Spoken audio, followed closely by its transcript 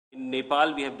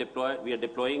Nepal, we are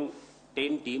deploying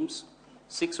 10 teams.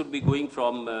 6 would be going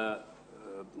from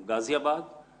Ghaziabad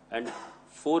and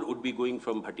 4 would be going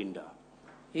from Bhatinda.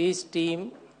 Each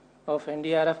team of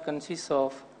NDRF consists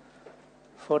of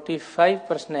 45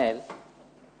 personnel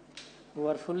who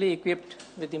are fully equipped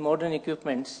with the modern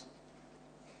equipments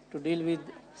to deal with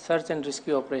search and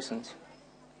rescue operations.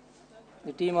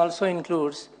 The team also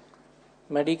includes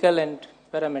medical and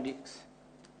paramedics.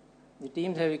 The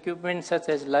teams have equipment such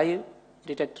as live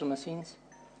detector machines,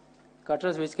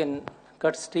 cutters which can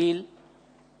cut steel,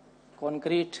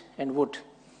 concrete and wood.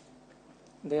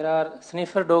 There are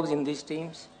sniffer dogs in these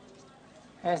teams,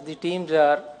 as the teams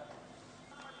are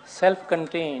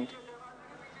self-contained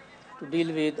to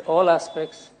deal with all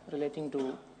aspects relating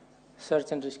to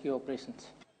search and rescue operations.